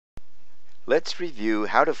Let's review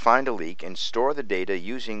how to find a leak and store the data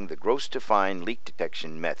using the gross to fine leak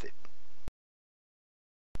detection method.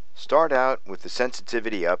 Start out with the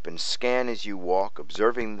sensitivity up and scan as you walk,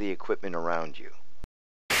 observing the equipment around you.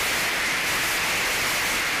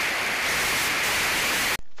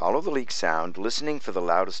 Follow the leak sound, listening for the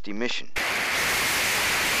loudest emission.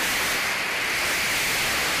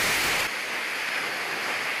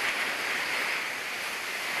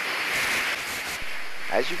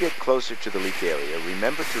 As you get closer to the leak area,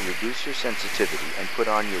 remember to reduce your sensitivity and put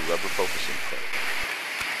on your rubber focusing probe.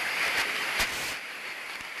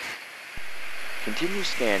 Continue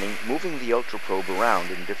scanning, moving the Ultraprobe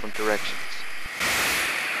around in different directions.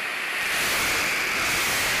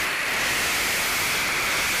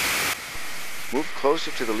 Move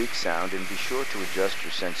closer to the leak sound and be sure to adjust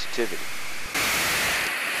your sensitivity.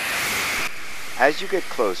 As you get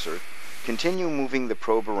closer, continue moving the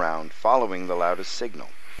probe around, following the loudest signal.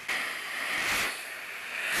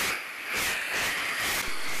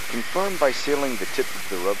 Confirm by sealing the tip of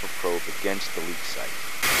the rubber probe against the leak site.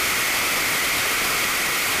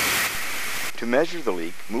 To measure the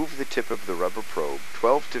leak, move the tip of the rubber probe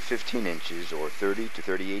 12 to 15 inches or 30 to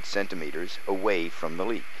 38 centimeters away from the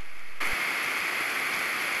leak.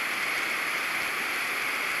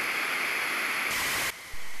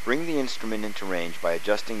 Bring the instrument into range by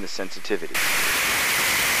adjusting the sensitivity.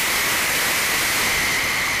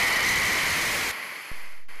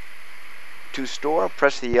 To store,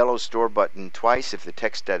 press the yellow Store button twice if the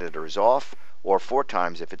text editor is off, or 4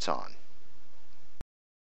 times if it's on.